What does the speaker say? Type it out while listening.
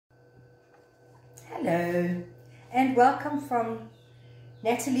Hello and welcome from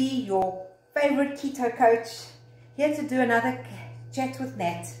Natalie, your favorite keto coach, here to do another chat with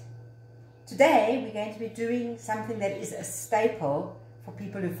Nat. Today we're going to be doing something that is a staple for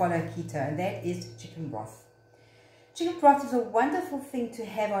people who follow keto, and that is chicken broth. Chicken broth is a wonderful thing to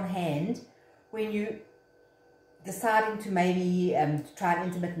have on hand when you deciding to maybe try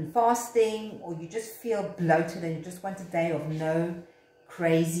intermittent fasting, or you just feel bloated and you just want a day of no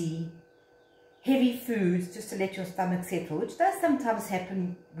crazy heavy foods just to let your stomach settle, which does sometimes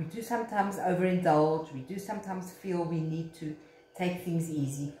happen. We do sometimes overindulge. We do sometimes feel we need to take things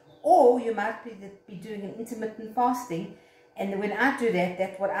easy. Or you might be doing an intermittent fasting, and when I do that,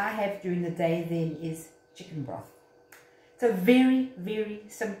 that's what I have during the day then is chicken broth. It's a very, very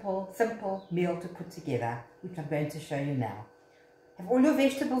simple meal to put together, which I'm going to show you now. Have all your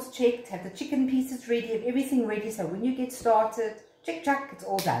vegetables checked, have the chicken pieces ready, have everything ready, so when you get started, chick-chack, it's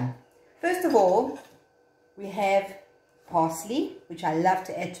all done. First of all, we have parsley, which I love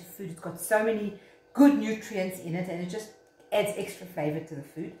to add to food. It's got so many good nutrients in it, and it just adds extra flavor to the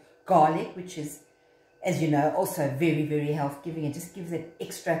food. Garlic, which is, as you know, also very, very health-giving. It just gives an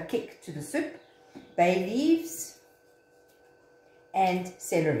extra kick to the soup. Bay leaves and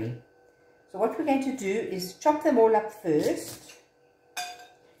celery. So what we're going to do is chop them all up first.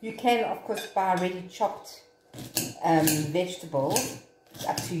 You can, of course, buy already chopped vegetables. It's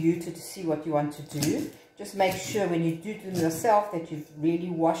up to you to see what you want to do. Just make sure when you do them yourself that you've really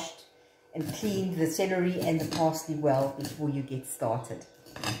washed and cleaned the celery and the parsley well before you get started.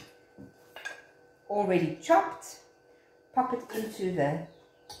 Already chopped, pop it into the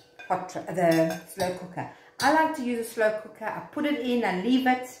slow cooker. I like to use a slow cooker. I put it in and leave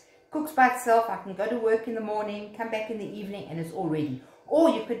it. Cooks by itself. I can go to work in the morning, come back in the evening, and it's all ready. Or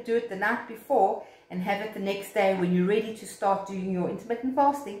you could do it the night before and have it the next day when you're ready to start doing your intermittent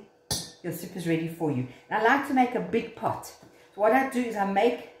fasting. Your soup is ready for you. And I like to make a big pot. So what I do is I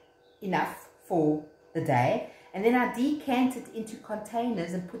make enough for the day, and then I decant it into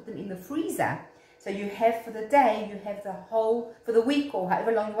containers and put them in the freezer. So you have for the day, you have the whole, for the week or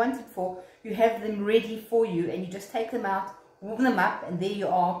however long you want it for, you have them ready for you, and you just take them out, warm them up, and there you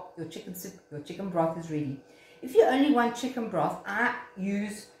are, your chicken soup, your chicken broth is ready. If you only want chicken broth, I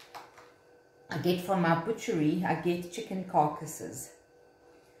get from my butchery, I get chicken carcasses.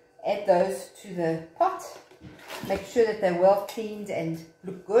 Add those to the pot. Make sure that they're well cleaned and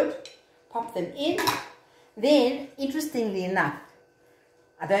look good. Pop them in. Then, interestingly enough,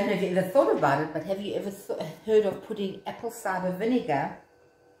 I don't know if you ever thought about it, but have you ever heard of putting apple cider vinegar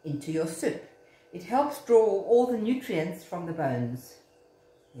into your soup? It helps draw all the nutrients from the bones.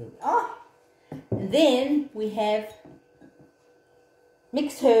 Here we are. And then we have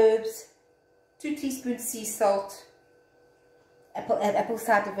mixed herbs, 2 teaspoons sea salt, apple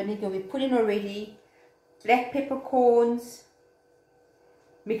cider vinegar we put in already, black peppercorns,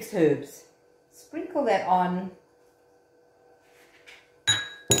 mixed herbs. Sprinkle that on.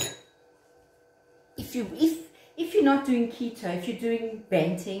 If you're not doing keto, if you're doing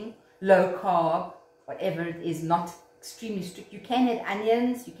banting, low carb, whatever it is, not extremely strict, you can add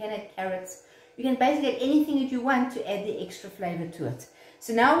onions, you can add carrots, you can basically add anything that you want to add the extra flavor to it.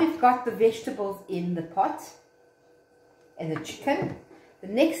 So now we've got the vegetables in the pot and the chicken. The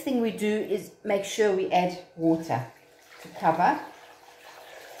next thing we do is make sure we add water to cover.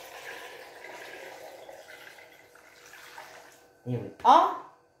 There we are.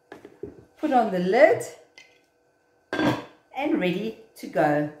 Put on the lid and ready to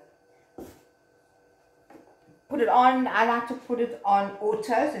go. Put it on. I like to put it on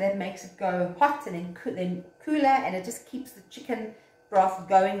auto, so that makes it go hot and then cooler, and it just keeps the chicken broth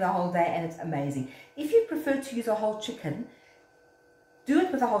going the whole day, and it's amazing. If you prefer to use a whole chicken, do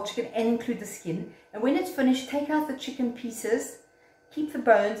it with a whole chicken and include the skin. And when it's finished, take out the chicken pieces, keep the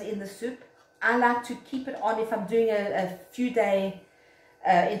bones in the soup. I like to keep it on if I'm doing a few day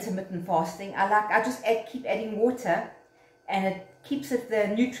intermittent fasting. I just keep adding water, and it keeps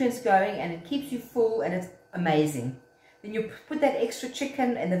the nutrients going, and it keeps you full, and it's amazing. Then you put that extra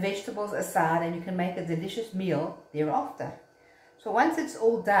chicken and the vegetables aside, and you can make a delicious meal thereafter. So once it's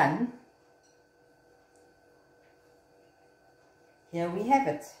all done, here we have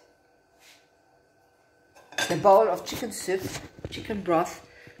it. The bowl of chicken soup, chicken broth,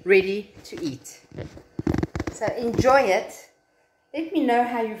 ready to eat. So enjoy it. Let me know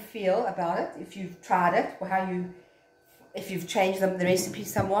how you feel about it, if you've tried it, or if you've changed the recipe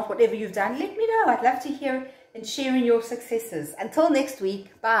somewhat, whatever you've done, let me know. I'd love to hear and share in your successes. Until next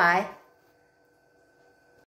week, bye.